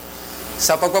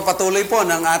Sa pagpapatuloy po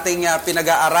ng ating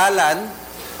pinag-aaralan,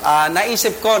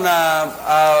 naisip ko na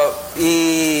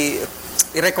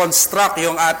i-reconstruct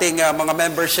yung ating mga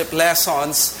membership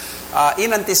lessons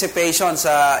in anticipation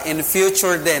in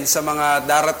future din sa mga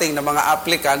darating na mga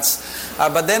applicants.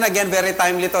 But then again, very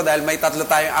timely to dahil may 3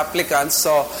 tayong applicants.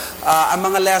 So, ang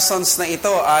mga lessons na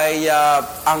ito ay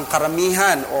ang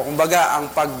karamihan o kumbaga ang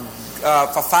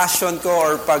pag-fashion ko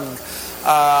or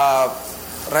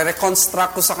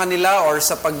re-reconstruct ko sa kanila or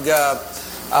sa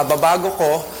pagbabago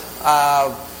ko,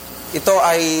 ito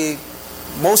ay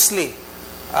mostly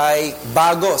ay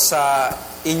bago sa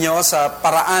inyo sa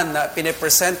paraan na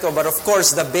pinipresent ko. But of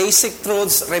course, the basic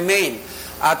truths remain.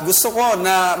 At gusto ko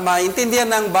na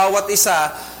maintindihan ng bawat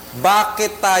isa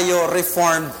bakit tayo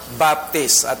Reformed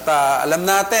Baptist. At alam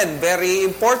natin, very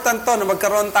important to na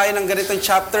magkaroon tayo ng ganitong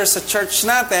chapter sa church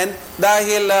natin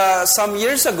dahil some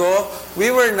years ago, we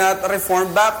were not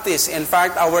Reformed Baptist. In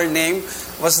fact, our name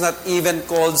was not even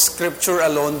called Scripture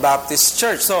Alone Baptist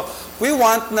Church. So, we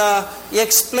want na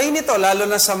i-explain ito lalo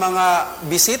na sa mga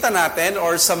bisita natin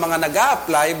or sa mga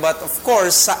nag-a-apply, but of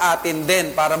course, sa atin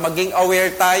din para maging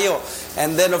aware tayo.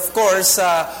 And then of course,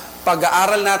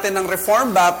 pag-aaral natin ng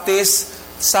Reformed Baptist,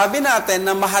 sabi natin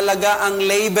na mahalaga ang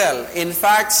label. In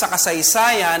fact, sa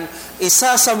kasaysayan,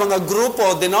 isa sa mga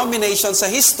grupo, denomination sa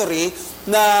history,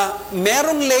 na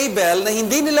merong label na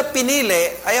hindi nila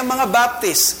pinili ay ang mga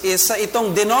Baptist. Isa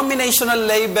itong denominational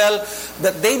label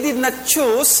that they did not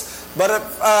choose, but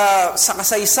sa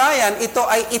kasaysayan, ito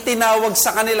ay itinawag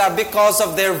sa kanila because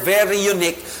of their very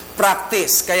unique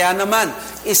practice. Kaya naman,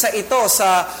 isa ito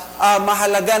sa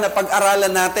mahalaga na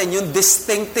pag-aralan natin yung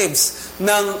distinctives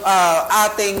ng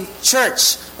ating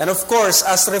church. And of course,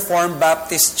 as Reformed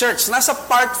Baptist Church. Nasa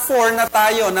part 4 na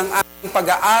tayo ng ating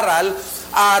pag-aaral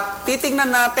at titingnan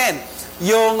natin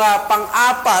yung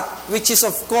pang-apat, which is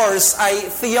of course ay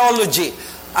theology.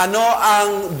 Ano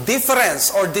ang difference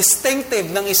or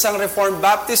distinctive ng isang Reformed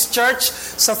Baptist Church?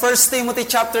 Sa 1 Timothy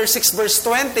chapter 6 verse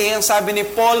 20, ang sabi ni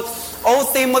Paul, O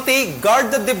Timothy, guard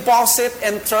the deposit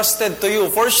entrusted to you.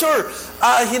 For sure,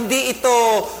 hindi ito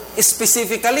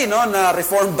specifically na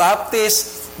Reformed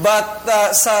Baptist, but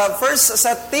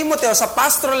sa Timothy o sa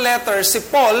pastoral letter, si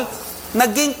Paul,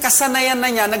 naging kasanayan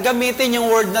na niya na gamitin yung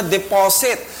word na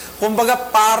deposit. Kumbaga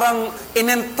parang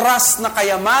in-entrust na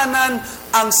kayamanan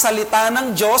ang salita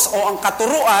ng Diyos o ang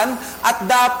katuruan at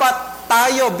dapat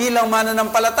tayo bilang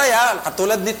mananampalataya,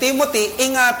 katulad ni Timothy,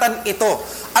 ingatan ito.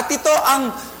 At ito ang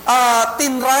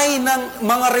tinry ng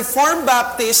mga Reformed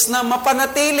Baptist na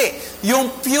mapanatili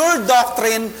yung pure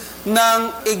doctrine ng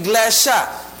iglesia.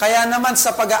 Kaya naman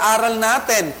sa pag-aaral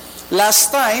natin,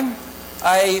 last time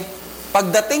ay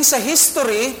pagdating sa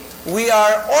history, we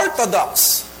are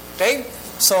Orthodox. Okay?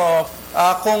 So,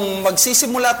 kung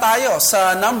magsisimula tayo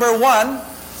sa number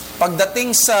 1,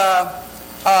 pagdating sa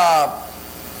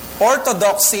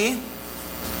Orthodoxy,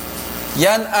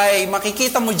 yan ay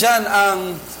makikita mo dyan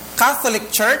ang Catholic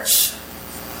Church,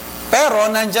 pero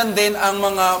nandyan din ang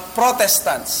mga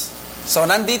Protestants. So,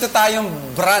 nandito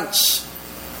tayong branch.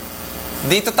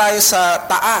 Dito tayo sa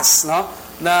taas,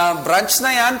 na branch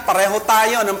na yan, pareho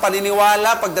tayo ng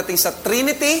paniniwala pagdating sa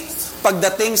Trinity,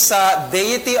 pagdating sa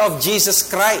deity of Jesus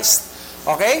Christ.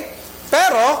 Okay?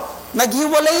 Pero,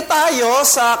 naghiwalay tayo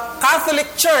sa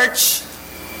Catholic Church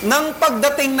ng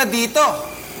pagdating na dito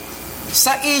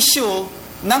sa issue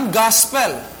ng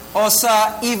gospel o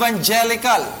sa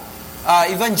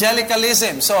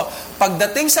evangelicalism. So,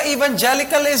 pagdating sa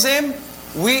evangelicalism,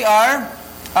 we are,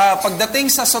 pagdating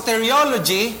sa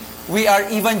soteriology, we are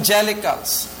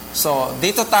evangelicals. So,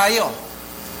 dito tayo.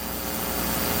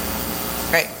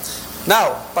 Okay.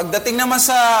 Now, pagdating naman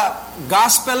sa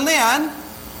gospel na yan,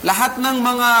 lahat ng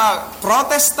mga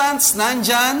Protestants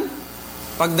nandyan.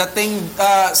 Pagdating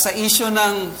sa issue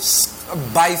ng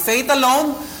by faith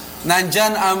alone,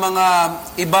 nandyan ang mga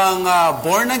ibang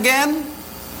born again.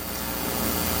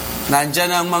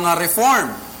 Nandyan ang mga reform.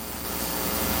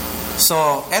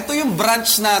 So, ito yung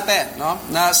branch natin,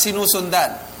 na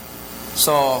sinusundan.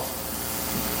 So,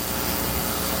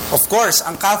 of course,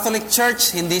 ang Catholic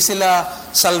Church, hindi sila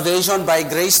salvation by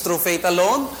grace through faith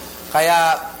alone.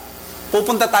 Kaya,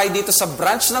 pupunta tayo dito sa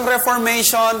branch ng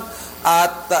Reformation.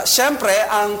 At syempre,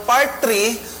 ang part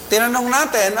 3, tinanong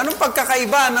natin, anong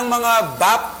pagkakaiba ng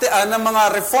mga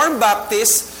Reformed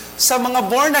Baptist sa mga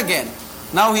born again?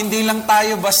 Now, hindi lang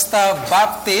tayo basta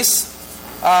Baptist,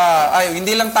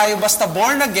 hindi lang tayo basta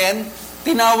born again,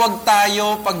 tinawag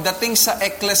tayo pagdating sa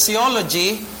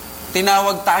ecclesiology,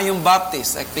 tinawag tayong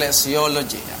Baptist,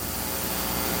 ecclesiology.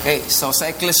 Okay, so sa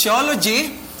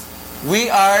ecclesiology, we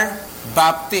are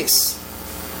Baptist.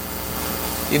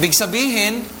 Ibig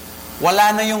sabihin,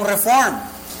 wala na yung reform.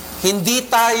 Hindi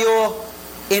tayo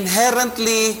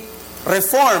inherently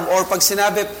reform, or pag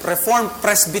sinabi reform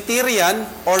Presbyterian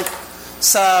or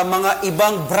sa mga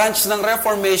ibang branch ng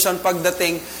Reformation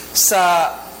pagdating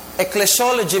sa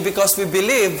ecclesiology, because we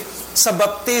believe sa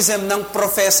baptism ng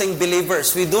professing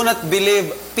believers. We do not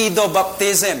believe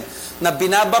pedo-baptism, na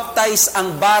binabaptize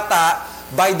ang bata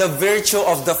by the virtue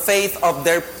of the faith of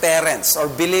their parents or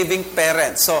believing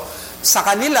parents. So, sa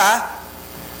kanila,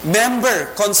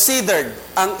 member considered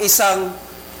ang isang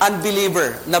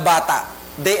unbeliever na bata.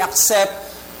 They accept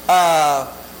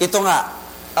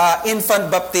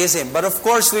infant baptism. But of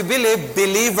course, we believe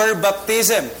believer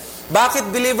baptism.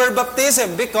 Bakit believer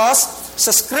baptism? Because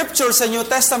sa scripture, sa New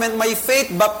Testament, may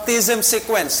faith baptism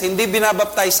sequence. Hindi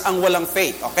binabaptize ang walang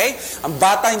faith. Okay? Ang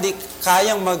bata hindi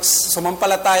kayang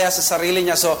sumampalataya sa sarili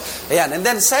niya. So, ayan. And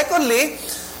then secondly,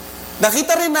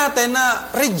 nakita rin natin na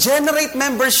regenerate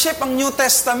membership ang New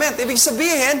Testament. Ibig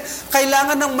sabihin,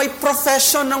 kailangan ng may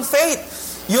profession ng faith.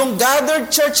 Yung gathered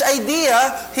church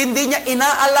idea, hindi niya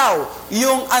inaalaw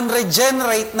yung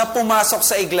unregenerate na pumasok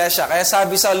sa iglesia. Kaya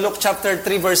sabi sa Luke chapter 3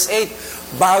 verse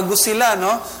 8, bago sila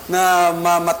na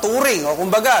maturing, o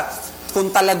kumbaga,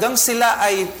 kung talagang sila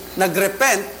ay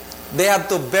nagrepent, they have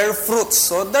to bear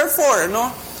fruits. So therefore,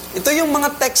 ito yung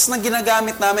mga text na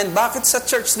ginagamit namin. Bakit sa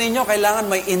church ninyo kailangan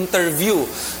may interview?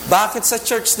 Bakit sa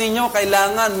church ninyo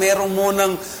kailangan merong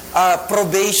munang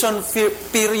probation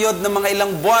period na mga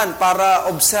ilang buwan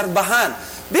para obserbahan?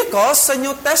 Because sa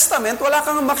New Testament, wala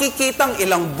kang makikitang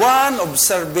ilang buwan,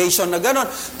 observation na gano'n.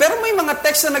 Pero may mga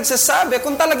text na nagsasabi,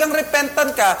 kung talagang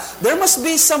repentant ka, there must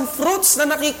be some fruits na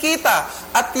nakikita.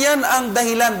 At yan ang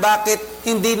dahilan bakit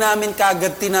hindi namin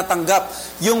kagad tinatanggap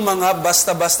yung mga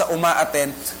basta-basta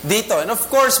umaaten dito. And of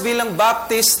course, bilang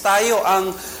Baptist, tayo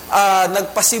ang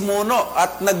nagpasimuno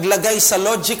at naglagay sa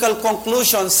logical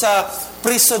conclusion sa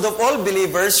priesthood of all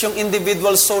believers, yung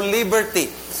individual soul liberty.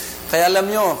 Kaya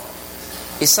alam nyo,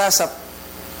 isa sa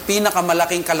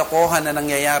pinakamalaking kalokohan na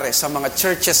nangyayari sa mga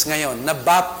churches ngayon na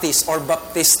Baptist or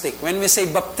Baptistic. When we say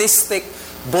Baptistic,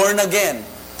 born again,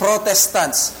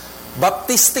 Protestants,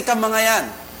 Baptistic ang mga yan.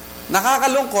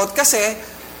 Nakakalungkot kasi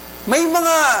may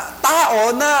mga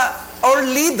tao na or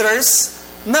leaders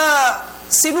na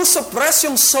sinusuppress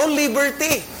yung soul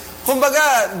liberty.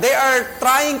 Kumbaga, they are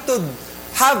trying to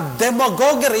have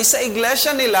demagoguery sa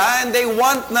iglesia nila and they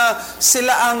want na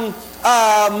sila ang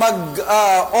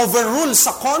overrule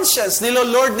sa conscience.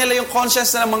 Nilo-lord nila yung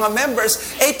conscience ng mga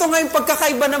members. Ito nga yung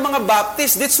pagkakaiba ng mga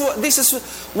Baptist. This is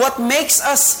what makes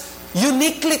us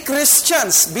uniquely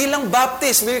Christians bilang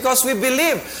Baptist, because we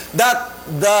believe that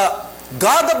the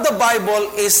God of the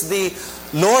Bible is the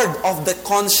Lord of the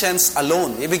conscience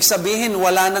alone. Ibig sabihin,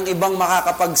 wala nang ibang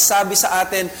makakapagsabi sa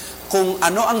atin kung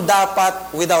ano ang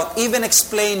dapat without even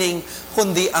explaining,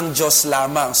 kundi ang Diyos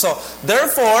lamang. So,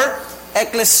 therefore,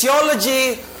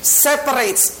 ecclesiology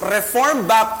separates Reformed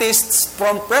Baptists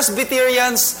from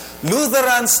Presbyterians,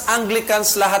 Lutherans,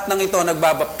 Anglicans, lahat ng ito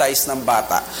nagbabaptize ng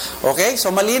bata. Okay?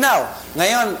 So malinaw.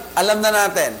 Ngayon, alam na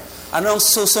natin, ano ang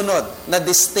susunod na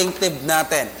distinctive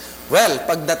natin? Well,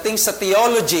 pagdating sa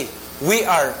theology, we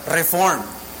are Reformed.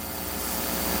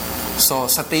 So,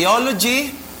 sa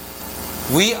theology,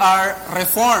 we are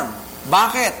Reformed.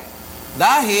 Bakit?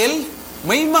 Dahil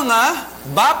may mga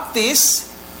Baptist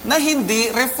na hindi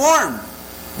Reform.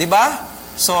 Di ba?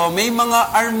 So, may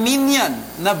mga Arminian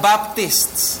na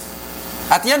Baptists.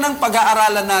 At yan ang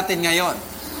pag-aaralan natin ngayon.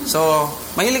 So,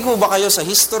 mahilig po ba kayo sa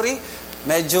history?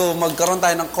 Medyo magkaroon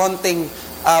tayo ng konting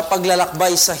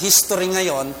paglalakbay sa history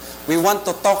ngayon. We want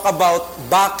to talk about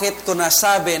bakit ko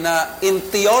nasabi na in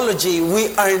theology,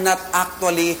 we are not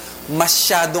actually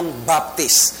masyadong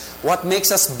Baptist. What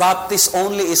makes us Baptist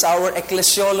only is our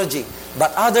ecclesiology.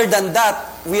 But other than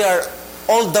that, we are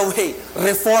all the way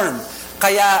Reformed.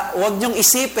 Kaya huwag niyong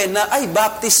isipin na, ay,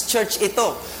 Baptist church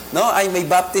ito. No? Ay, may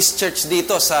Baptist church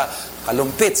dito sa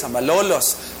Kalumpit, sa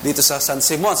Malolos, dito sa San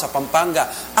Simon, sa Pampanga.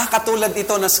 Katulad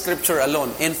ito na scripture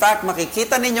alone. In fact,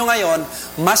 makikita ninyo ngayon,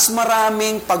 mas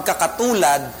maraming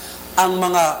pagkakatulad ang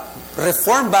mga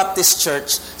Reformed Baptist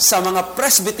Church sa mga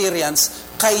Presbyterians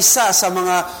kaysa sa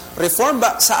mga Reformed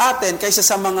sa atin, kaysa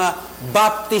sa mga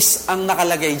Baptist ang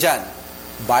nakalagay dyan.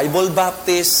 Bible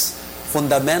Baptist,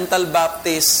 Fundamental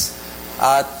Baptist,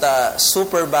 at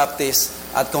Super Baptist,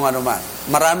 at kung ano man.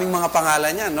 Maraming mga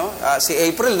pangalan yan, no? Si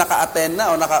April, naka-attend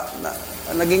na, o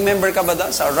naging member ka ba doon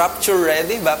sa Rapture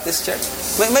Ready Baptist Church?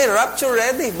 May Rapture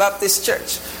Ready Baptist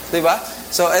Church. Diba?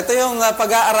 So, ito yung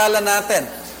pag-aaralan natin.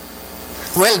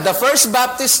 Well, the First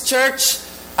Baptist Church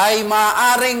ay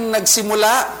maaaring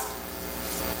nagsimula,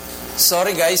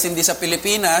 sorry guys, hindi sa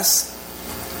Pilipinas,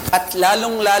 At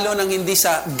lalong-lalo nang hindi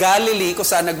sa Galilee kung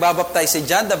saan nagbabaptize si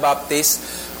John the Baptist,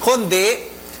 kundi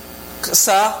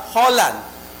sa Holland.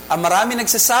 Marami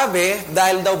nagsasabi,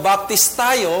 dahil daw baptist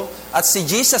tayo, at si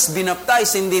Jesus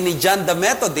binaptize, hindi ni John the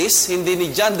Methodist, hindi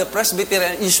ni John the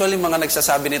Presbyterian. Usually, mga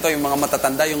nagsasabi nito, yung mga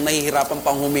matatanda, yung nahihirapan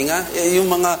pang huminga,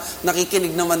 yung mga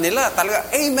nakikinig naman nila,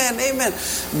 talaga, amen, amen.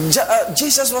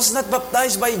 Jesus was not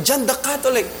baptized by John the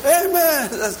Catholic. Amen.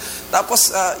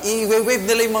 Tapos, i-wave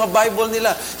nila yung mga Bible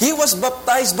nila. He was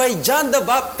baptized by John the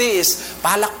Baptist.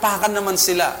 Palakpakan naman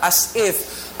sila as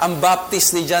if ang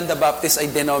Baptist ni John the Baptist ay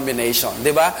denomination.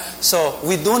 Di ba? So,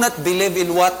 we do not believe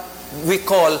in what we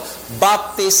call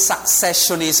Baptist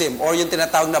successionism or yung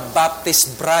tinatawag na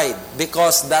Baptist bride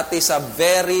because that is a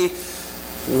very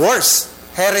worse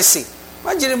heresy.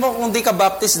 Imagine mo kung di ka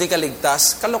Baptist, di ka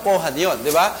ligtas, kalokohan yon, di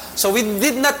ba? So, we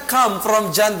did not come from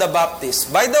John the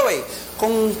Baptist. By the way,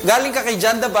 kung galing ka kay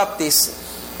John the Baptist,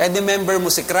 member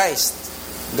mo si Christ.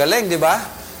 Galing, di ba?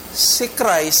 Si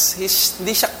Christ,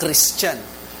 hindi siya Christian.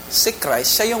 Si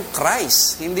Christ, siya yung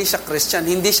Christ. Hindi siya Christian.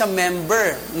 Hindi siya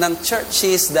member ng church.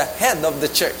 He is the head of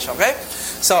the church. Okay?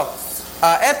 So,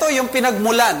 eto yung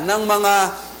pinagmulan ng mga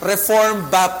Reformed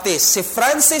Baptist. Si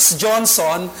Francis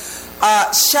Johnson,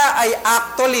 siya ay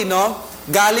actually,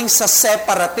 galing sa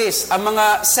separatist. Ang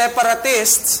mga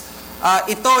separatists,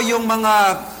 ito yung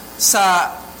mga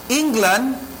sa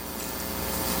England,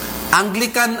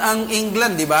 Anglican ang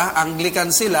England, di ba? Anglican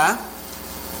sila.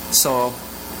 So,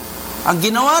 ang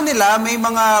ginawa nila, may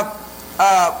mga,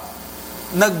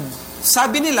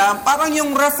 sabi nila, parang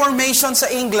yung Reformation sa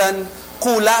England,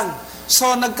 kulang.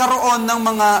 So, nagkaroon ng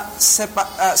mga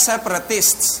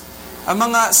separatists. Ang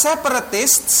mga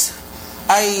separatists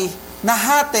ay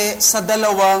nahati sa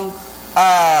dalawang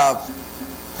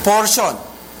portion.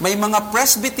 May mga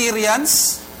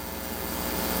Presbyterians,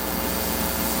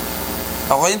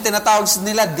 o yung tinatawag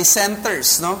nila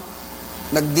dissenters, no?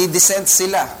 Nagdi-dissent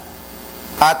sila.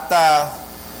 At,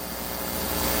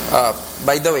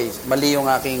 by the way, mali yung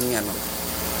aking,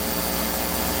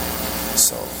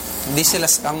 So, hindi sila,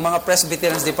 ang mga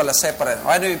Presbyterians, di pala separate.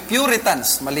 Anyway,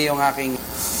 Puritans, mali yung aking,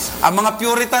 ang mga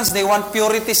Puritans, they want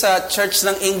purity sa Church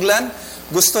ng England.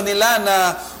 Gusto nila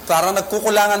na, parang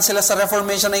nagkukulangan sila sa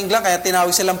Reformation ng England, kaya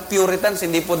tinawag silang Puritans,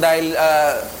 hindi po dahil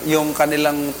yung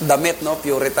kanilang damit,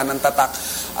 Puritan ang tatak.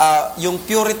 Yung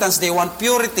Puritans, they want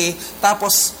purity,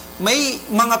 tapos, may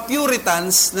mga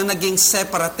Puritans na naging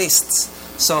separatists.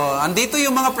 So, andito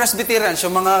yung mga Presbyterians,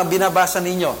 yung mga binabasa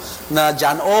ninyo, na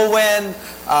John Owen,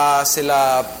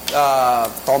 sila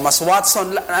Thomas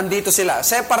Watson, andito sila.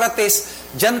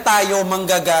 Separatists, dyan tayo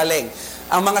manggagaling.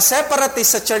 Ang mga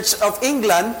separatists sa Church of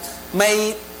England,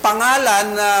 may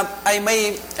pangalan na,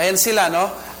 ayan sila,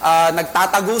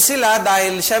 nagtatago sila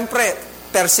dahil, syempre,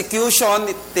 persecution,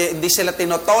 hindi sila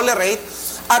tinotolerate.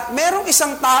 At merong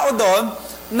isang tao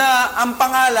doon, na ang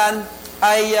pangalan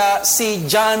ay si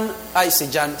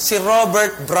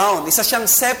Robert Brown. Isa siyang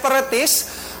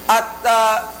separatist at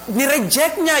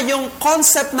nireject niya yung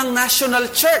concept ng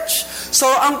national church. So,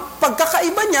 ang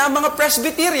pagkakaiba niya, mga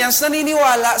Presbyterians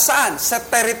naniniwala saan? Sa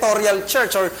territorial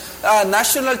church or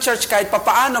national church kahit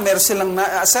papaano, meron silang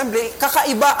assembly.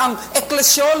 Kakaiba ang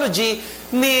ecclesiology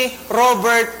ni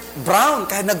Robert Brown.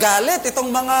 Kaya nagalit itong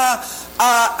mga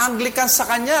Anglicans sa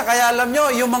kanya. Kaya alam nyo,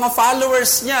 yung mga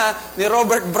followers niya ni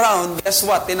Robert Brown, guess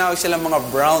what? Tinawag sila mga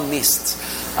Brownists.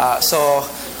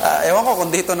 Ewan ko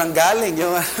kung dito nang galing.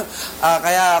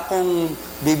 Kaya kung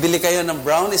bibili kayo ng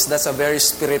brownies, that's a very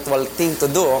spiritual thing to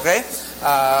do, okay?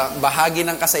 Bahagi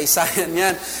ng kasaysayan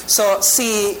yan. So,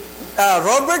 si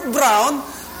Robert Brown,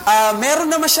 meron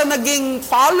naman siya naging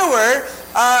follower,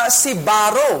 si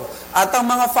Barrow. At ang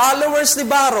mga followers ni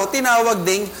Barrow, tinawag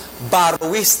ding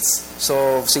Barrowists.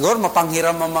 So, siguro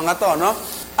mapanghiram ang mga to, no?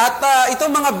 At itong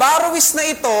mga Barrowists na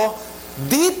ito,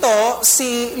 dito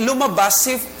lumabas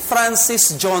si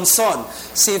Francis Johnson.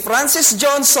 Si Francis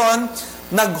Johnson,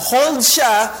 nag-hold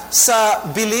siya sa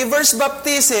believer's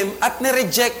baptism at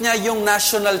nireject niya yung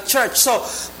national church. So,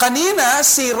 kanina,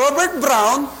 si Robert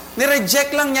Brown,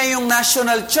 nireject lang niya yung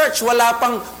national church. Wala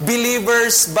pang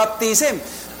believer's baptism.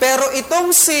 Pero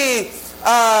itong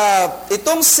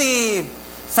si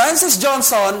Francis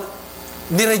Johnson,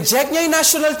 nireject niya yung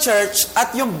national church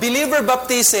at yung believer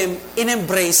baptism,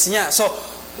 in-embrace niya. So,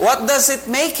 what does it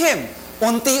make him?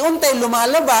 Unti-unti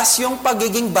lumalabas yung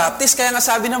pagiging Baptist. Kaya nga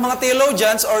sabi ng mga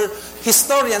theologians or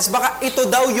historians, baka ito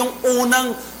daw yung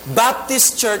unang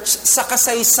Baptist church sa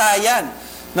kasaysayan.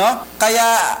 No? Kaya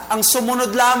ang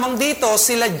sumunod lamang dito,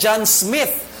 sila John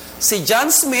Smith. Si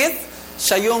John Smith,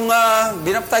 siya yung,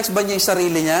 binaptize ba niya yung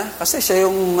sarili niya? Kasi siya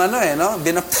yung,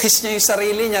 binaptize niya yung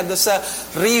sarili niya doon sa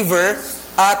river.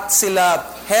 At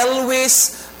sila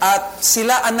Helwis, at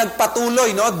sila ang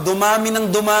nagpatuloy, no? Dumami ng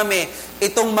dumami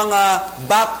itong mga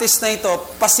Baptist na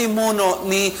ito, pasimuno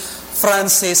ni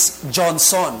Francis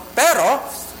Johnson. Pero,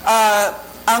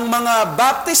 ang mga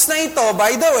Baptist na ito,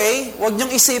 by the way, huwag niyong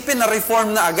isipin na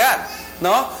reform na agad.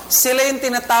 No? Sila yung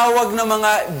tinatawag na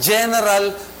mga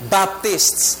General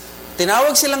Baptists.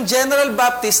 Tinawag silang General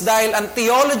Baptist dahil ang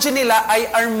theology nila ay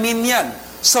Arminian.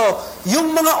 So, yung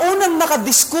mga unang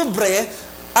nakadiskubre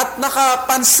at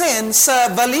nakapansin sa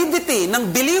validity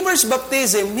ng believer's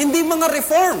baptism, hindi mga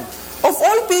reform. Of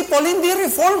all people, hindi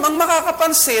reform ang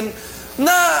makakapansin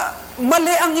na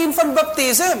mali ang infant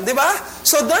baptism, di ba?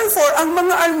 So therefore, ang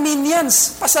mga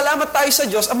Arminians, pasalamat tayo sa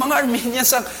Diyos, ang mga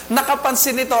Arminians ang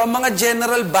nakapansin nito, ang mga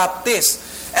General Baptist.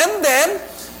 And then,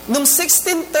 noong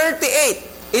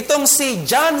 1638, itong si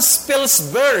John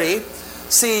Spilsbury,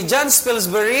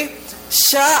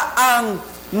 siya ang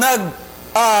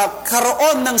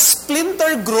karoon ng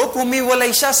splinter group,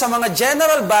 humiwalay siya sa mga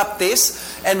General Baptist,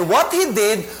 and what he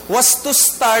did was to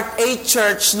start a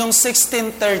church noong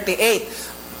 1638.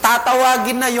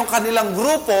 Tatawagin na yung kanilang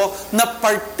grupo na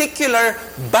Particular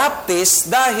Baptist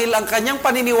dahil ang kanyang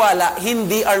paniniwala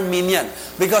hindi Arminian.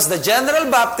 Because the General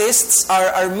Baptists are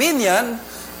Arminian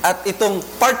at itong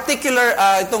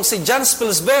itong si John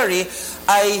Spilsbury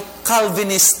ay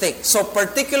Calvinistic. So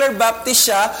Particular Baptist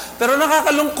siya, pero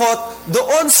nakakalungkot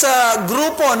doon sa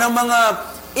grupo ng mga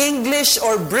English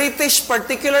or British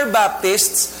Particular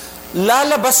Baptists,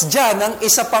 lalabas dyan ang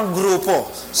isa pang grupo.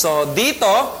 So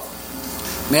dito,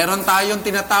 meron tayong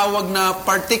tinatawag na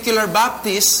Particular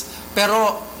Baptist,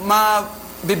 pero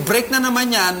ma-break na naman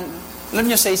yan, alam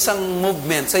nyo, sa isang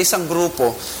movement, sa isang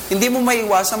grupo, hindi mo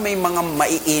maiwasan may mga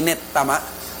maiinit, tama?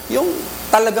 Yung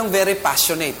talagang very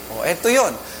passionate. O, eto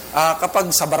yun. Kapag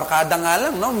sa barkada nga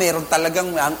lang, no, meron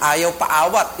talagang ang ayaw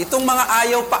paawat. Itong mga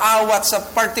ayaw paawat sa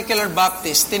Particular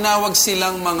Baptist, tinawag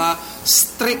silang mga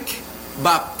strict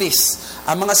Baptist.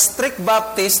 Ang mga strict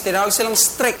Baptist, tinawag silang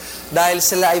strict dahil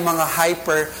sila ay mga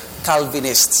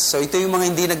hyper-Calvinists. So ito yung mga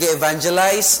hindi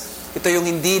nag-evangelize, ito yung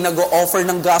hindi nag-offer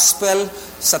ng gospel.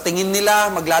 Sa tingin nila,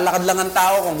 maglalakad lang ang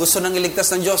tao, kung gusto nang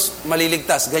iligtas ng Diyos,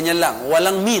 maliligtas. Ganyan lang.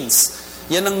 Walang means.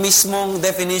 Yan ang mismong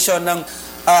definition ng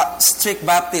strict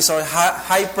Baptist or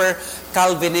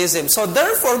hyper-Calvinism. So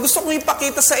therefore, gusto kong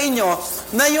ipakita sa inyo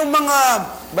na yung mga,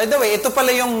 by the way, ito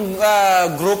pala yung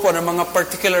grupo ng mga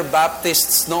Particular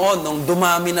Baptists noon, nung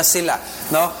dumami na sila.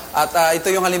 No? At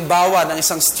ito yung halimbawa ng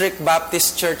isang strict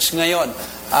Baptist church ngayon,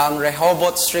 ang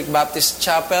Rehoboth Strict Baptist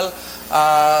Chapel.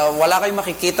 Wala kayong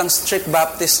makikitang strict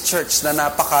Baptist church na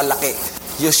napakalaki.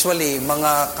 Usually,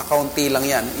 mga kakaunti lang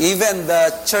yan. Even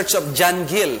the Church of John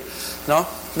Gill, no?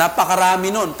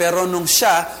 Napakarami nun. Pero nung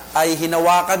siya ay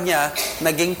hinawakan niya,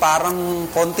 naging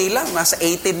parang konti lang. Nasa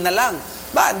 18 na lang.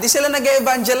 Hindi sila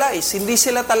nag-evangelize. Hindi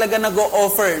sila talaga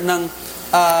nag-o-offer ng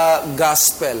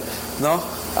gospel.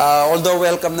 No? Although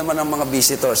welcome naman ang mga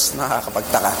visitors.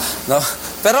 Nakakapagtaka. No?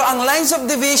 Pero ang lines of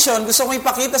division, gusto kong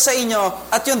ipakita sa inyo,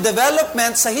 at yung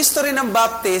development sa history ng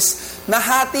Baptist,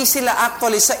 nahati sila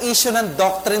actually sa issue ng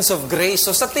doctrines of grace.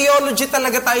 So sa theology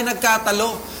talaga tayo nagkatalo.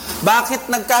 Bakit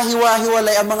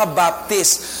nagkahiwa-hiwalay ang mga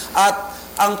Baptist? At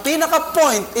ang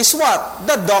pinaka-point is what?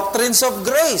 The doctrines of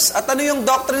grace. At ano yung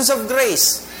doctrines of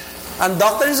grace? Ang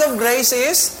doctrines of grace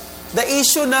is the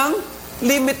issue ng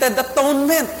limited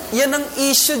atonement. Yan ang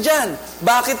issue dyan.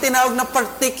 Bakit tinawag na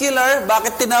particular?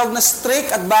 Bakit tinawag na strict?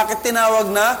 At bakit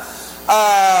tinawag na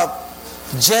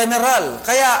general?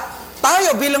 Kaya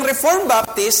tayo bilang Reformed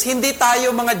Baptist, hindi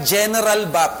tayo mga General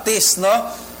Baptist, no?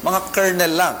 Mga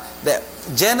kernel lang. The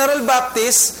General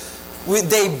Baptist,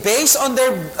 they base on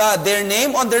their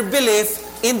name, on their belief,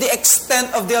 in the extent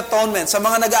of the atonement. Sa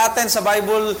mga nag-a-attend sa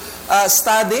Bible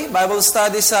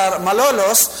study sa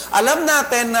Malolos, alam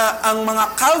natin na ang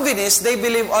mga Calvinists, they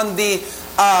believe on the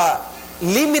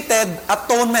limited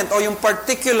atonement o yung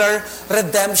particular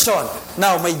redemption.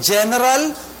 Now, may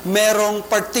general, merong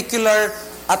particular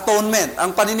atonement.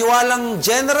 Ang paniniwalang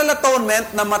general atonement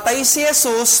na matay si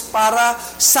Jesus para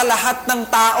sa lahat ng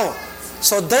tao.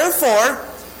 So therefore,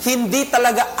 hindi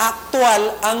talaga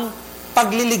actual ang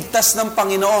pagliligtas ng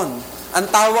Panginoon. Ang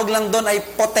tawag lang doon ay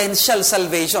potential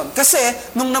salvation. Kasi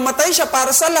nung namatay siya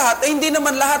para sa lahat, hindi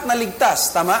naman lahat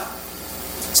naligtas. Tama?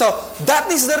 So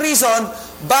that is the reason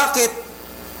bakit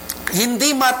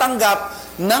hindi matanggap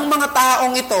ng mga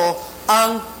taong ito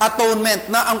ang atonement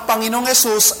na ang Panginoong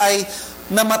Yesus ay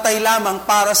namatay lamang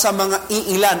para sa mga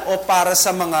iilan o para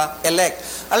sa mga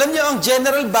elect. Alam niyo, ang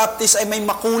General Baptist ay may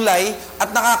makulay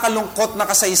at nakakalungkot na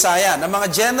kasaysayan. Ang mga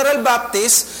General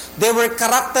Baptist, they were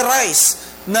characterized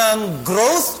ng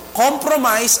growth,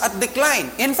 compromise, at decline.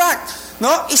 In fact,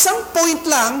 No? Isang point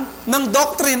lang ng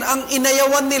doctrine ang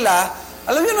inayawan nila.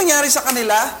 Alam niyo nangyari sa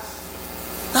kanila?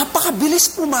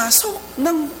 Napakabilis pumasok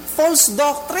ng false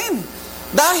doctrine.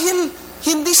 Dahil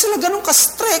hindi sila ganun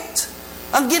ka-strict,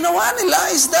 ang ginawa nila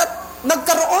is that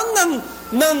nagkaroon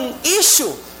ng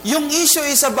issue. Yung issue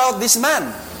is about this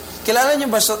man. Kilala niyo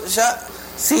ba siya?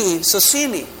 Si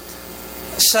Socini.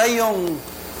 Siya yung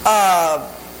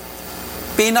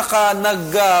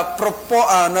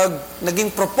naging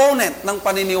proponent ng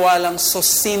paniniwalang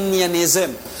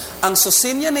Socinianism. Ang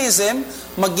Socinianism,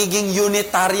 magiging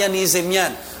Unitarianism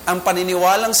yan. Ang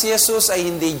paniniwalang si Jesus ay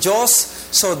hindi Diyos,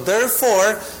 so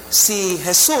therefore, si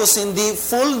Jesus hindi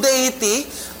full deity,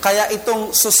 kaya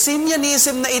itong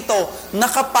Socinianism na ito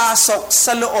nakapasok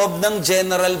sa loob ng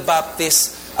General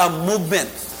Baptist movement.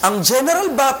 Ang General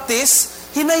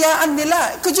Baptist, hinayaan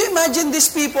nila. Could you imagine these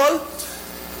people?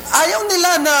 Ayaw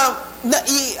nila na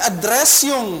i-address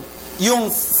yung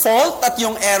fault at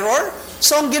yung error.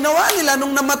 So ang ginawa nila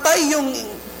nung namatay yung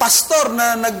pastor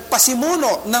na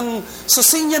nagpasimuno ng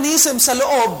Socinianism sa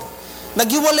loob,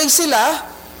 naghiwalay sila,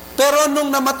 pero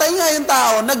nung namatay nga yung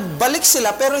tao, nagbalik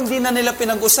sila, pero hindi na nila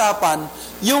pinag-usapan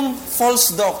yung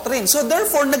false doctrine. So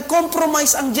therefore,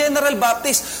 nag-compromise ang General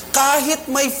Baptist. Kahit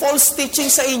may false teaching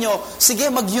sa inyo, sige,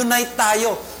 mag-unite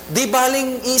tayo. Di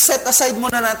baling i-set aside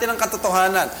muna natin ang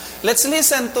katotohanan. Let's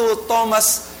listen to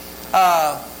Thomas.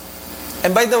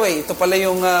 And by the way, ito pala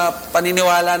yung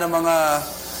paniniwala ng mga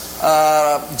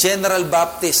General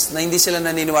Baptist na hindi sila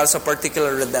naniniwala sa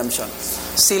particular redemption.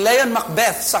 Si Leon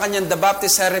Macbeth sa kanyang The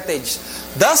Baptist Heritage.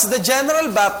 Thus, the General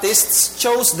Baptists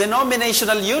chose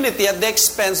denominational unity at the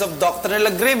expense of doctrinal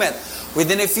agreement.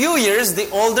 Within a few years, the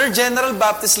older General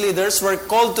Baptist leaders were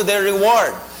called to their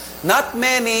reward. Not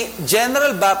many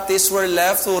General Baptists were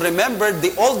left who remembered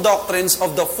the old doctrines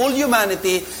of the full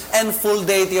humanity and full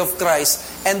deity of Christ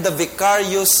and the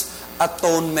vicarious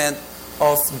atonement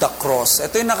of the cross.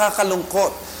 Ito yung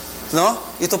nakakalungkot. No?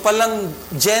 Ito palang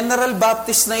General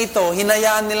Baptist na ito,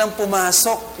 hinayaan nilang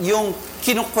pumasok yung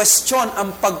kinu-question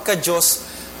ang pagka-Diyos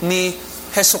ni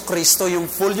Jesucristo, yung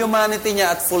full humanity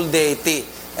niya at full deity.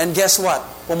 And guess what?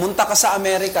 Pumunta ka sa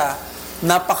Amerika,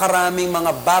 napakaraming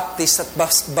mga Baptist at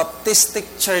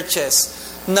Baptistic churches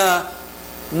na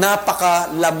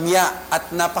napakalamya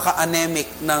at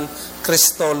napaka-anemic ng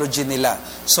Christology nila.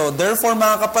 So therefore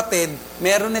mga kapatid,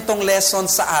 meron itong lesson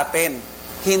sa atin.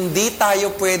 Hindi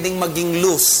tayo pwedeng maging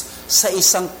loose sa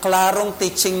isang klarong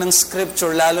teaching ng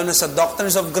Scripture, lalo na sa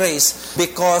doctrines of grace,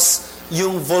 because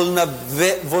yung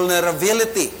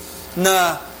vulnerability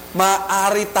na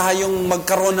maaari tayong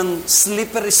magkaroon ng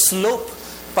slippery slope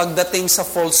pagdating sa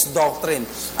false doctrine.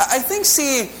 I think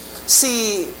si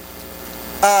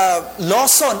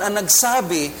Lawson ang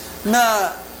nagsabi na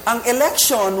ang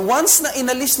election, once na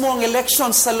inalis mo ang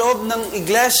election sa loob ng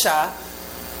iglesia,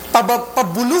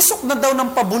 pabulusok na daw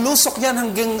ng pabulusok yan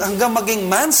hanggang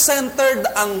maging man-centered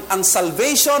ang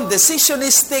salvation,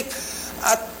 decisionistic,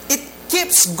 at it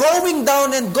keeps going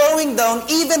down and going down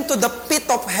even to the pit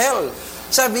of hell.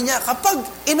 Sabi niya, kapag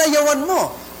inayawan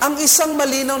mo ang isang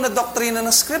malinaw na doktrina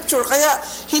ng Scripture, kaya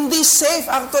hindi safe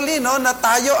actually na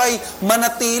tayo ay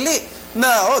manatili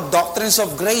na doctrines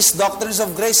of grace,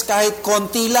 kahit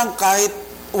konti lang, kahit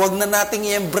wag na nating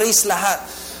i-embrace lahat.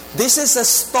 This is a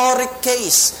historic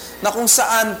case na kung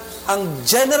saan ang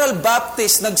General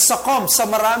Baptist nagsuccumb sa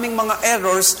maraming mga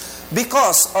errors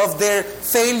because of their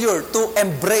failure to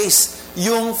embrace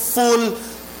yung full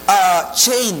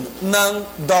chain ng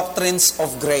doctrines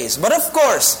of grace. But of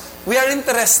course, we are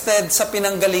interested sa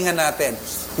pinanggalingan natin.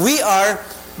 We are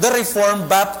the Reformed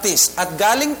Baptist. At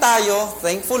galing tayo,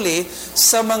 thankfully,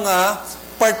 sa mga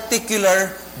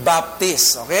particular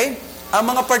Baptists. Okay?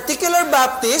 Ang mga particular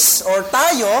Baptists, or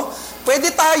tayo,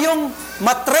 pwede tayong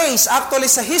matrace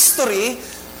actually sa history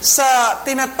sa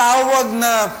tinatawag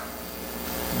na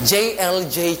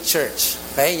JLJ Church.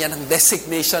 Okay? Yan ang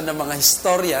designation ng mga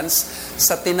historians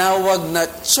sa tinawag na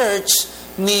church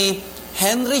ni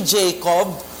Henry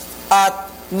Jacob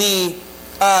at ni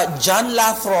John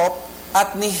Lathrop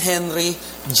at ni Henry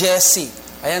Jesse.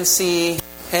 Ayan si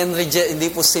Henry Jesse, hindi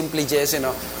po simply Jesse,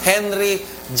 no? Henry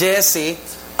Jesse.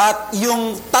 At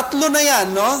yung tatlo na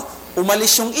yan, no?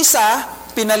 Umalis yung isa,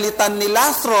 pinalitan ni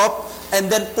Lathrop,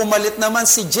 and then pumalit naman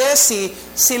si Jesse.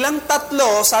 Silang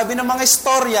tatlo, sabi ng mga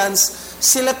historians,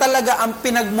 sila talaga ang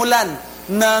pinagmulan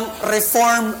ng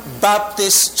Reformed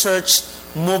Baptist Church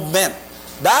movement.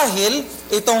 Dahil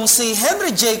itong si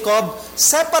Henry Jacob,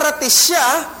 separatist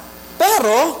siya,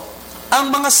 pero ang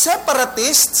mga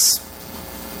separatists,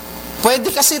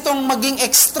 pwede kasi itong maging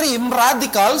extreme,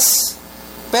 radicals,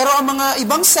 pero ang mga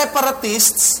ibang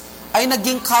separatists ay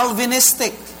naging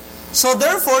Calvinistic. So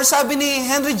therefore, sabi ni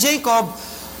Henry Jacob,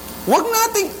 wag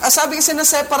nating, sabi kasi na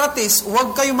separatist,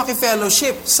 wag kayo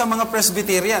makifellowship sa mga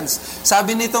Presbyterians.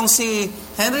 Sabi nitong si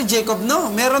Henry Jacob,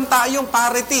 no, meron tayong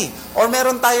parity or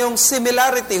meron tayong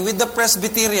similarity with the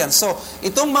Presbyterians. So,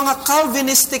 itong mga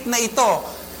Calvinistic na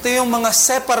ito yung mga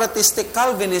separatistic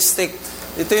Calvinistic,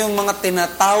 ito yung mga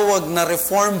tinatawag na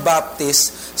Reformed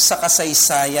Baptist sa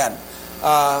kasaysayan.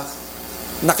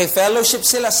 Nakifellowship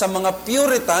sila sa mga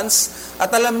Puritans at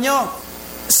alam nyo,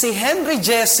 si Henry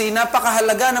Jesse,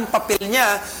 napakahalaga ng papel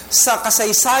niya sa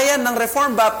kasaysayan ng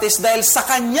Reformed Baptist dahil sa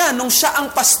kanya, nung siya ang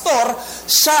pastor,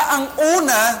 siya ang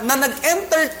una na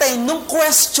nag-entertain ng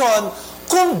question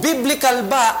kung biblical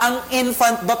ba ang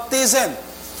infant baptism.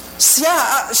 Siya,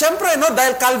 syempre, no,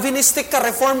 dahil Calvinistic ka,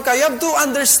 Reformed ka, you have to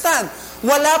understand,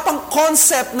 wala pang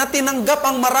concept na tinanggap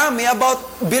ang marami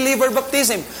about believer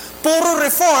baptism. Puro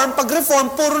reform, pag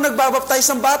reform, puro nagbabaptize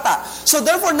ng bata. So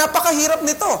therefore, napakahirap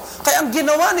nito. Kaya ang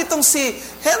ginawa nitong si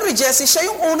Henry Jesse, siya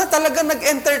yung una talaga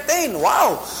nag-entertain.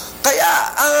 Wow! Kaya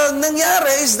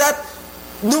nangyari is that,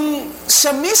 nung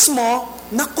siya mismo,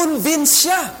 na-convince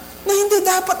siya na hindi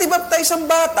dapat i-baptize ang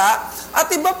bata at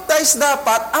i-baptize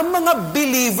dapat ang mga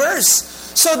believers.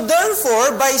 So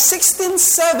therefore, by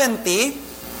 1670,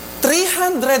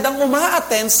 300 ang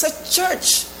uma-attend sa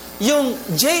church. Yung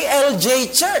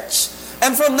JLJ Church.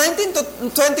 And from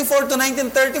 1924 to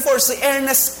 1934, si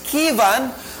Ernest Kivan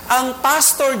ang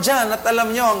pastor dyan. At alam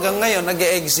nyo, hanggang ngayon,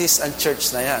 nag-e-exist ang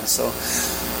church na yan. So,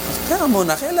 kaya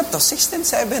muna, kailan to?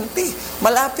 1670.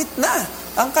 Malapit na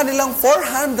ang kanilang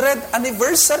 400th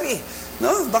anniversary.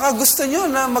 No? Baka gusto nyo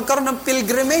na magkaroon ng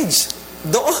pilgrimage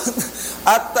doon.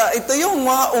 At ito yung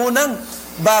mga unang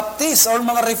Baptist or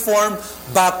mga Reformed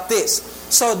Baptist.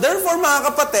 So, therefore, mga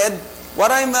kapatid, what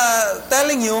I'm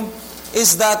telling you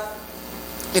is that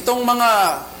itong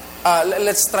mga,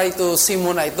 let's try to see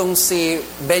muna, itong si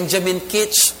Benjamin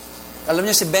Kitch. Alam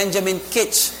niyo si Benjamin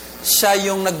Kitch,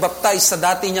 siya yung nagbaptize sa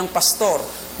dati niyang pastor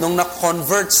nung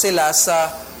na-convert sila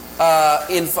sa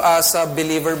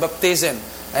believer baptism.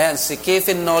 Ayan, si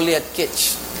Kevin Nolliat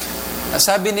Kitch.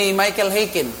 Sabi ni Michael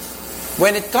Haykin,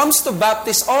 when it comes to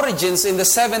Baptist origins in the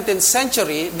 17th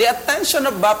century, the attention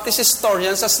of Baptist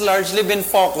historians has largely been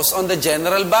focused on the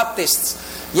general Baptists.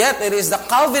 Yet it is the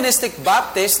Calvinistic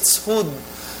Baptists who,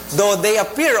 though they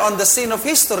appear on the scene of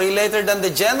history later than the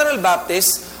general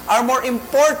Baptists, are more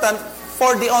important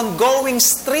for the ongoing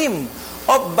stream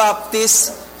of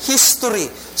Baptist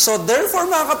history. So therefore,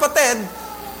 mga kapatid,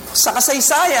 sa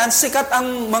kasaysayan, sikat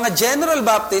ang mga general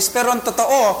Baptist, pero ang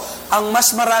totoo, ang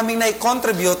mas maraming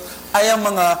na-contribute ay ang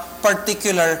mga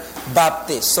particular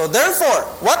Baptist. So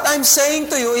therefore, what I'm saying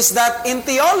to you is that in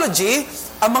theology,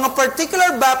 ang mga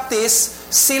particular Baptist,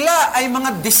 sila ay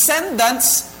mga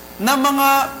descendants ng mga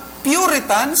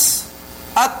Puritans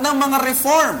at ng mga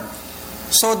Reformed.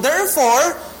 So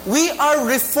therefore, we are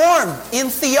Reformed in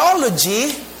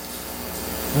theology,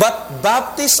 but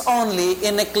Baptist only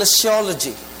in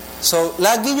ecclesiology. So,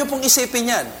 lagi nyo pong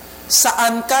isipin yan.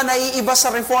 Saan ka naiiba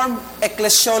sa Reform?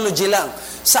 Ecclesiology lang.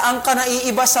 Saan ka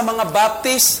naiiba sa mga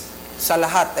Baptist? Sa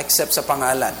lahat, except sa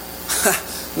pangalan.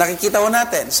 Nakikita ko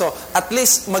natin. So, at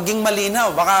least, maging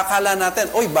malinaw. Baka akala natin,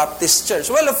 Baptist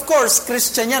Church. Well, of course,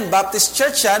 Christian yan, Baptist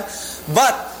Church yan.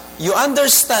 But, you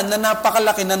understand na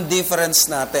napakalaki ng difference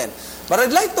natin. But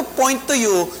I'd like to point to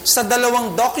you sa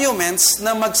dalawang documents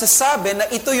na magsasabi na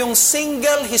ito yung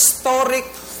single historic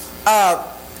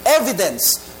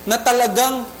evidence na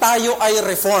talagang tayo ay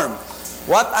reform.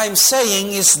 What I'm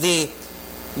saying is the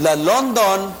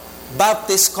London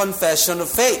Baptist Confession of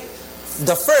Faith.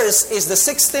 The first is the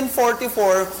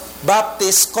 1644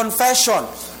 Baptist Confession.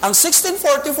 Ang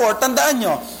 1644, tandaan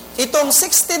nyo, itong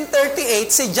 1638,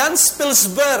 si John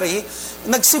Spilsbury,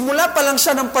 nagsimula pa lang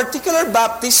siya ng particular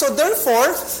Baptist, so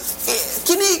therefore,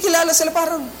 kinikilala sila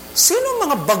parang, sino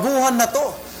mga baguhan na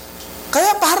to?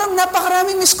 Kaya parang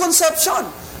napakaraming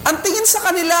misconception. Ang tingin sa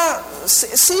kanila,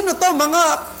 sino to? Mga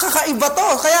kakaiba to.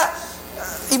 Kaya,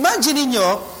 imagine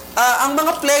niyo, ang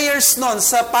mga players noon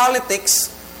sa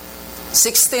politics,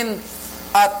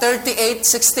 1638,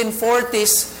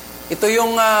 1640s, ito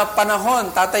yung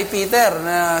panahon, Tatay Peter,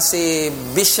 na si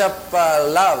Bishop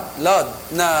Laud,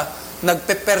 na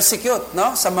nagpe-persecute,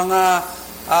 no? Sa mga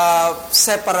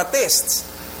separatists.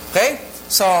 Okay?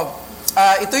 So,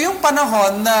 ito yung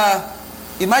panahon na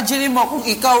imagine mo kung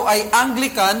ikaw ay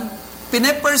Anglican,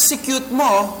 pine-persecute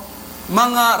mo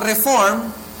mga Reform.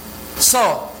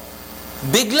 So,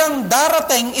 biglang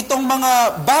darating itong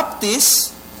mga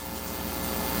Baptist,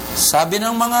 sabi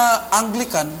ng mga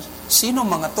Anglican, sino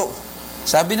mga to?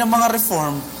 Sabi ng mga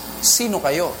Reform, sino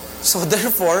kayo? So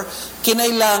therefore,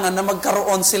 kinailangan na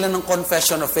magkaroon sila ng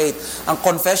Confession of Faith. Ang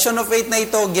Confession of Faith na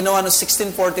ito, ginawa noong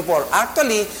 1644.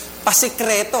 Actually,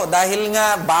 pasikreto dahil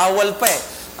nga bawal pa eh.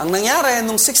 Ang nangyari,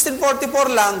 noong 1644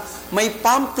 lang, may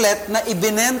pamphlet na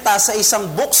ibinenta sa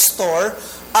isang bookstore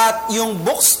at yung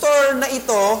bookstore na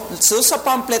ito, so sa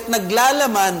pamphlet,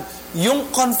 naglalaman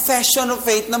yung Confession of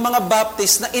Faith ng mga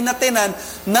Baptist na inatenan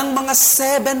ng mga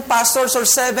 7 pastors or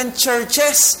 7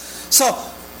 churches. So,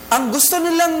 ang gusto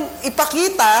nilang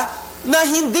ipakita na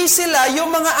hindi sila yung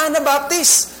mga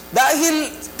Anabaptist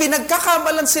dahil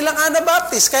pinagkakamalan silang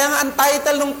Anabaptist. Kaya nga ang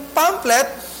title ng pamphlet,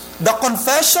 The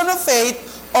Confession of Faith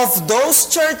of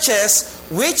Those Churches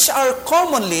which are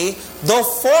commonly, though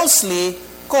falsely,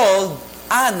 called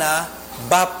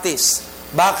Anabaptist.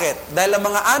 Bakit? Dahil ang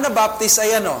mga Anabaptist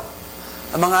ay ano?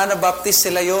 Ang mga Anabaptist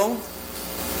sila yung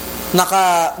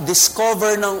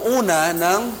naka-discover ng una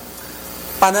ng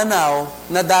pananaw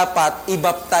na dapat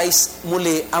i-baptize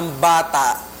muli ang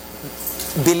bata,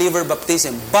 believer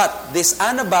baptism. But this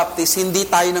Anabaptist, hindi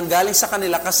tayo nanggaling sa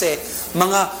kanila kasi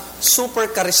mga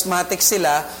super charismatic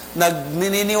sila,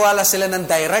 naniniwala sila ng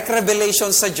direct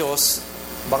revelation sa Diyos,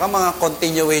 baka mga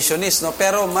continuationist, no?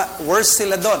 Pero worse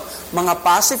sila doon. Mga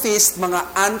pacifist,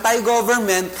 mga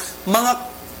anti-government, mga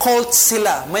cult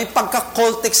sila. May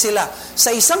pagka-cultic sila.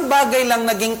 Sa isang bagay lang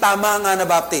naging tama ang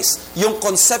Anabaptist, yung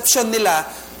conception nila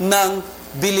ng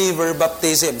believer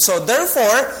baptism. So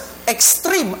therefore,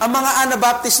 extreme ang mga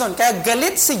Anabaptist noon. Kaya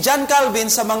galit si John Calvin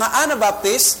sa mga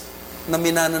Anabaptist, na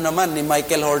minana naman ni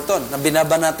Michael Horton, na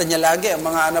binabanatan niya lagi ang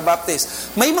mga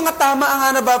Anabaptist. May mga tama ang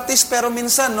Anabaptist, pero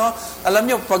minsan, no, alam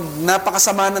nyo, pag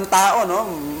napakasama ng tao, no,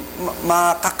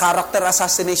 maka-character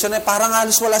assassination, parang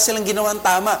halos wala silang ginawang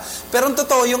tama. Pero ang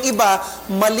totoo, yung iba,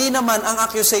 mali naman ang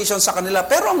accusation sa kanila.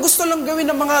 Pero ang gusto lang gawin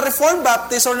ng mga Reformed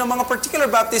Baptist or ng mga particular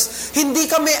Baptist, hindi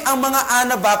kami ang mga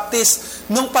Anabaptist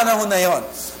nung panahon na yon.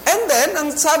 And then, ang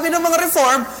sabi ng mga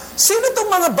Reform, sino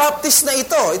itong mga Baptist na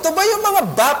ito? Ito ba yung mga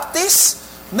Baptist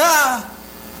na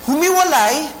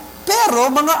humiwalay, pero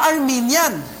mga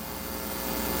Arminian?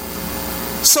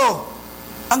 So,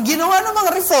 ang ginawa ng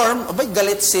mga Reform, abay,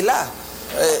 galit sila.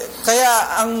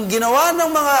 Kaya ang ginawa ng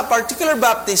mga particular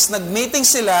Baptist, nag-meeting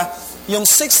sila, yung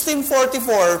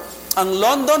 1644, ang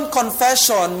London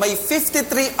Confession, may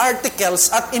 53 articles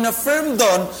at inaffirm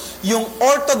doon yung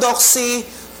orthodoxy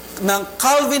ng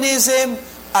Calvinism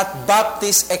at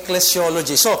Baptist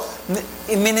ecclesiology. So,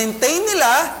 minmaintain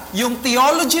nila yung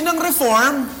theology ng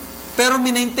Reform, pero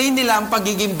minmaintain nila ang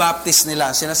pagiging Baptist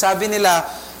nila. Sinasabi nila,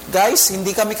 guys,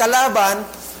 hindi kami kalaban,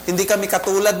 hindi kami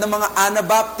katulad ng mga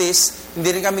Anabaptist,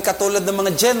 hindi rin kami katulad ng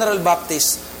mga General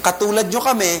Baptist. Katulad nyo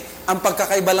kami, ang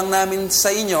pagkakaiba lang namin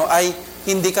sa inyo ay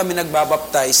hindi kami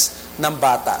nagbabaptize ng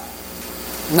bata.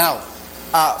 Now,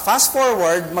 fast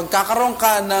forward, magkakaroon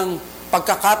ka ng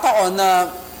pagkakataon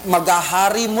na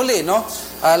maghahari muli, no?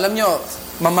 Alam nyo,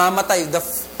 mamamatay. The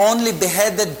only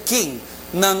beheaded king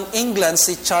ng England,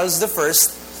 si Charles I,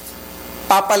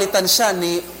 papalitan siya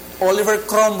ni Oliver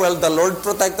Cromwell, the Lord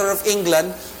Protector of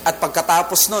England, at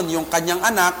pagkatapos nun, yung kanyang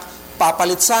anak,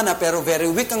 papalit sana, pero very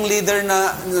weak ang leader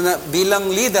na bilang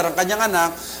leader ang kanyang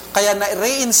anak, kaya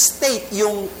na-reinstate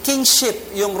yung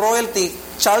kingship, yung royalty,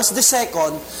 Charles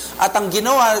II, at ang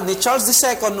ginawa ni Charles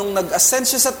II nung nag-ascend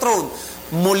siya sa throne,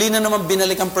 muli na naman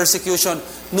binalik ang persecution.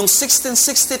 Nung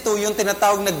 1662, yung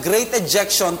tinatawag na Great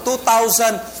Ejection,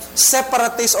 2,000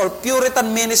 separatists or Puritan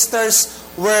ministers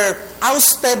were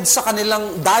ousted sa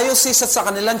kanilang diocese at sa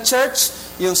kanilang church.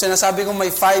 Yung sinasabi ko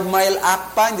may 5-mile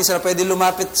act pa, hindi sila pwede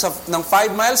lumapit ng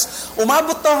 5 miles.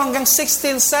 Umabot to hanggang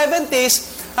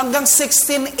 1670s, hanggang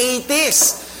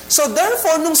 1680s. So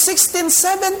therefore, nung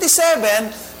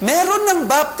 1677, meron ng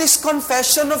Baptist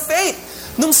Confession of Faith.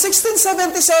 Nung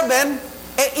 1677,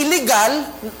 illegal,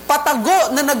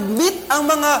 patago na nag-meet ang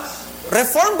mga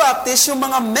Reformed Baptist, yung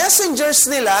mga messengers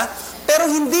nila, pero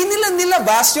hindi nila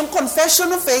nilabas yung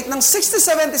Confession of Faith ng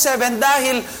 1677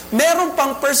 dahil meron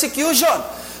pang persecution.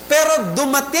 Pero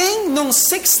dumating nung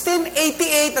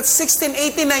 1688 at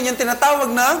 1689, yung tinatawag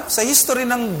na sa history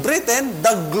ng Britain,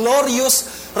 the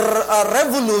Glorious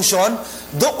Revolution,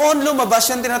 doon lumabas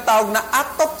yung tinatawag na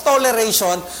Act of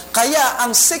Toleration. Kaya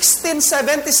ang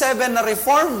 1677 na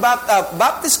Reformed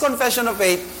Baptist Confession of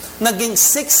Faith naging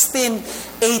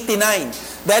 1689.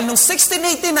 Dahil nung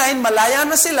 1689, malaya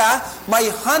na sila,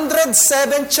 may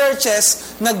 107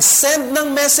 churches nag-send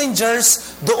ng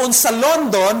messengers doon sa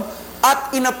London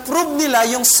at inapprove nila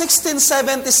yung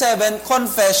 1677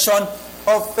 Confession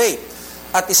of Faith.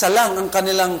 At isa lang ang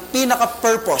kanilang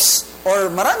pinaka-purpose,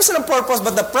 or marami silang purpose,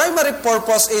 but the primary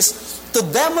purpose is to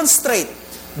demonstrate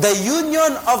the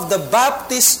union of the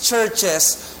Baptist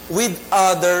churches with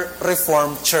other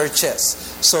Reformed churches.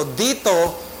 So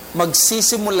dito,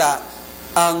 magsisimula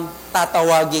ang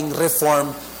tatawaging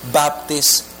Reformed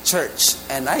Baptist Church.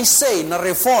 And I say na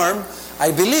Reformed,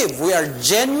 I believe we are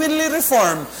genuinely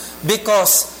Reformed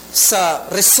because sa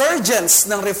resurgence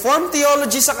ng Reformed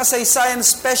theology sa kasaysayan,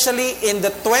 especially in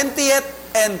the 20th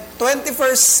and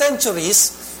 21st centuries,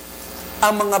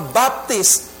 ang mga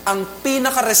Baptist ang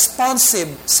pinaka-responsive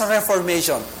sa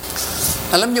Reformation.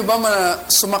 Alam nyo ba,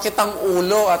 sumakit ang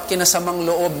ulo at kinasamang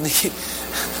loob ni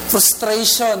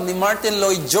frustration ni Martin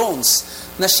Lloyd-Jones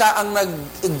na siya ang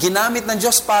ginamit ng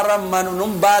Diyos para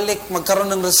manunumbalik,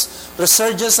 magkaroon ng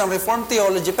resurgence ng Reformed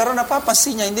theology, pero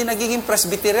napapansin niya, hindi nagiging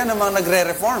Presbyterian ang mga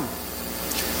nagre-reform.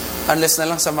 Unless na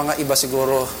lang sa mga iba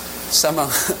siguro, sa mga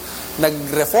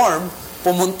nag-reform,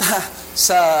 pumunta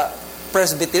sa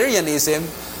Presbyterianism,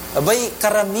 abay,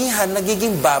 karamihan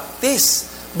nagiging Baptist.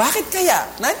 Bakit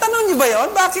kaya? Naitanong niyo ba yun?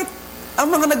 Bakit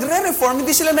ang mga nagre-reform,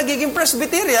 hindi sila nagiging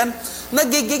Presbyterian,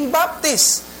 nagiging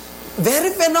Baptist?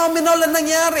 Very phenomenal ang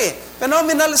nangyari.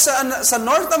 Phenomenal sa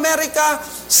North America,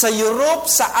 sa Europe,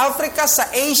 sa Africa,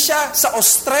 sa Asia, sa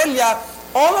Australia,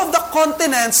 all of the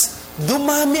continents,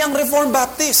 dumami ang Reformed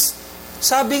Baptist.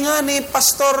 Sabi nga ni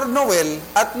Pastor Noel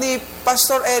at ni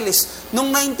Pastor Ellis,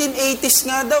 nung 1980s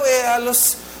nga daw,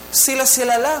 halos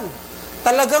sila-sila lang.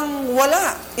 Talagang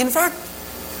wala. In fact,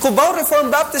 Cubao Reformed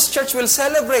Baptist Church will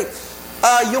celebrate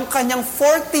yung kanyang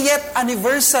 40th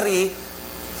anniversary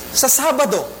sa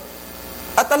Sabado.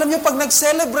 At alam niyo, pag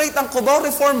nag-celebrate ang Cubao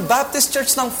Reformed Baptist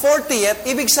Church ng 40th,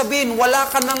 ibig sabihin, wala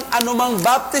ka ng anumang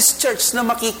Baptist Church na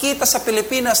makikita sa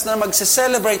Pilipinas na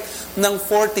mag-celebrate ng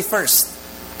 41st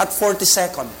at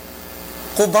 42nd.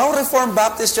 Cubao Reformed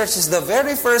Baptist Church is the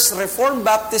very first Reformed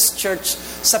Baptist Church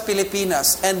sa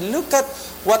Pilipinas. And look at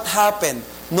what happened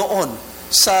noon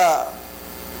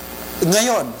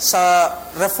ngayon, sa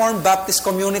Reformed Baptist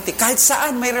community. Kahit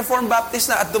saan may Reformed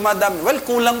Baptist na at dumadami. Well,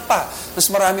 kulang pa. Mas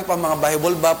marami pa mga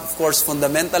Bible Bap, of course,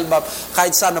 Fundamental Bap.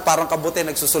 Kahit saan na parang kabuti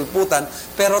nagsusulputan.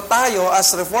 Pero tayo,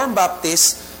 as Reformed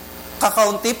Baptist,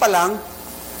 kakaunti pa lang,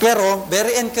 pero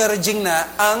very encouraging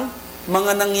na ang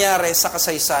mga nangyari sa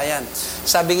kasaysayan.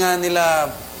 Sabi nga nila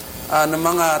ng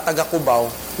mga taga-Cubao,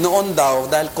 noon daw,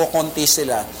 dahil kokonti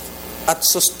sila, at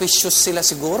suspicious sila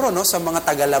siguro sa mga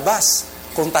tagalabas.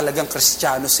 Kung talagang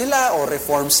Kristiyano sila o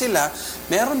Reform sila,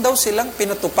 meron daw silang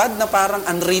pinatupad na parang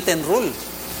unwritten rule.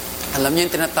 Alam niyo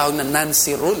yung tinatawag na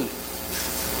Nancy Rule.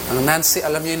 Alam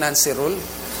niyo yung Nancy Rule?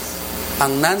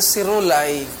 Ang Nancy Rule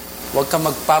ay huwag ka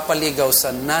magpapaligaw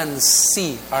sa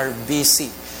non-CRBC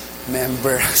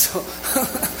member. So,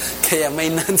 kaya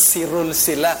may Nancy Rule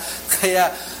sila.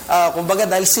 Kaya, kumbaga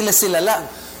dahil sila lang,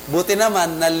 buti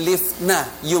naman na-lift na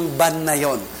yung ban na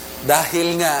yon.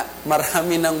 Dahil nga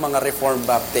marami ng mga Reformed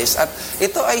Baptist. At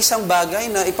ito ay isang bagay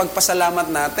na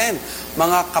ipagpasalamat natin,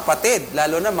 mga kapatid,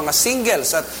 lalo na mga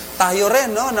singles. At tayo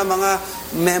rin, na mga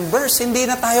members, hindi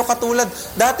na tayo katulad.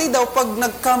 Dati daw, pag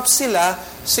nag-camp sila,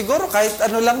 siguro kahit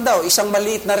ano lang daw, isang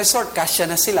maliit na resort, kasya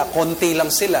na sila, konti lang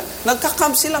sila.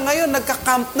 Nagka-camp sila ngayon,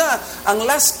 nagka-camp na. Ang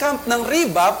last camp ng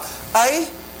Rebap ay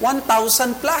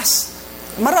 1,000 plus.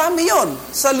 Marami yon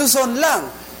sa Luzon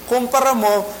lang. Kumpara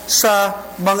mo sa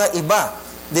mga iba.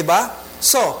 Diba?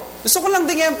 So, gusto ko lang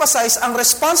din emphasize, ang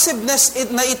responsiveness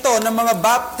na ito ng mga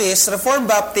Baptist, Reformed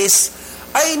Baptist,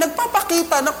 ay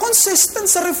nagpapakita na consistent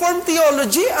sa Reformed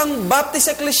theology, ang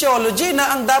Baptist ecclesiology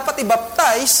na ang dapat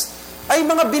i-baptize ay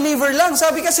mga believer lang.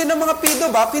 Sabi kasi ng mga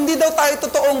PIDO-BAP, hindi daw tayo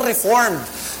totoong Reformed.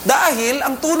 Dahil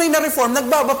ang tunay na Reformed,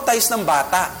 nagbabaptize ng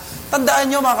bata. Tandaan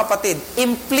nyo mga kapatid,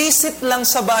 implicit lang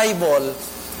sa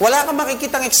Bible, wala kang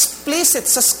makikitang explicit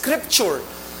sa Scripture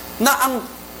na ang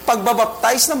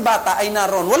pagbabaptize ng bata ay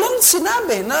naroon. Walang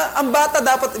sinabi na ang bata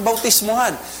dapat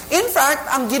bautismuhan. In fact,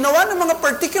 ang ginawa ng mga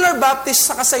particular Baptist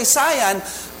sa kasaysayan,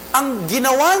 ang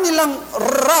ginawa nilang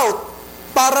route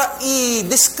para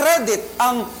i-discredit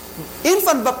ang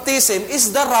infant baptism is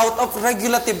the route of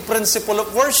regulative principle of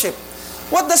worship.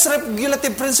 What does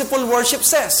regulative principle worship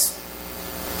says?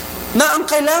 Na ang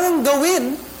kailangan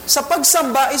gawin sa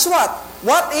pagsamba is what?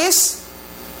 What is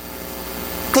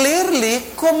clearly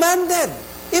commanded.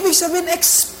 Ibig sabihin,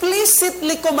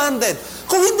 explicitly commanded.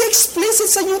 Kung hindi explicit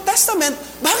sa New Testament,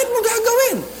 bakit mo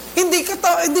gagawin? Hindi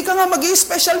ka nga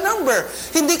mag-i-special number.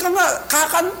 Hindi ka nga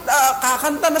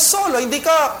kakanta na solo. Hindi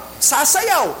ka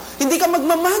sasayaw. Hindi ka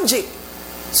magmamagic.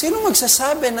 Sino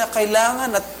magsasabi na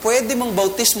kailangan at pwede mong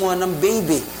bautismuhan ng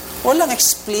baby? Walang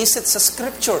explicit sa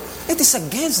Scripture. It is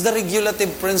against the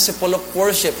regulative principle of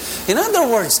worship. In other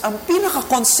words, ang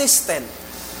pinaka-consistent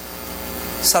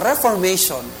sa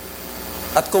Reformation,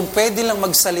 at kung pwede lang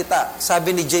magsalita,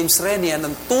 sabi ni James Renian,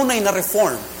 ng tunay na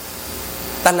reform,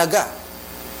 talaga,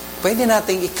 pwede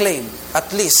nating i-claim, at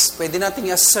least, pwede nating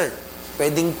assert,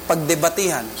 pwedeng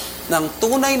pagdebatihan ng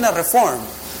tunay na reform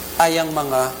ay ang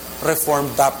mga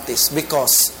Reformed Baptist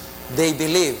because they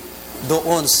believe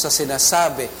doon sa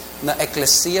sinasabi na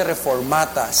Ecclesia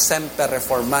Reformata Semper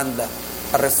Reformanda.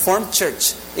 A Reformed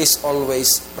church is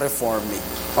always reforming.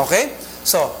 Okay?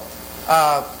 So,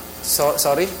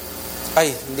 sorry?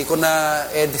 Ay, hindi ko na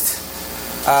edit.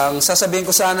 Ang sasabihin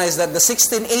ko sana is that the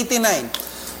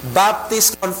 1689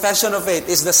 Baptist Confession of Faith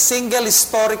is the single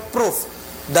historic proof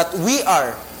that we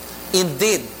are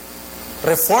indeed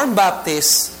Reformed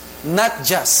Baptists, not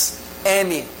just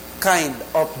any kind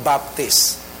of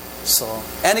Baptist. So,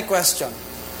 any question?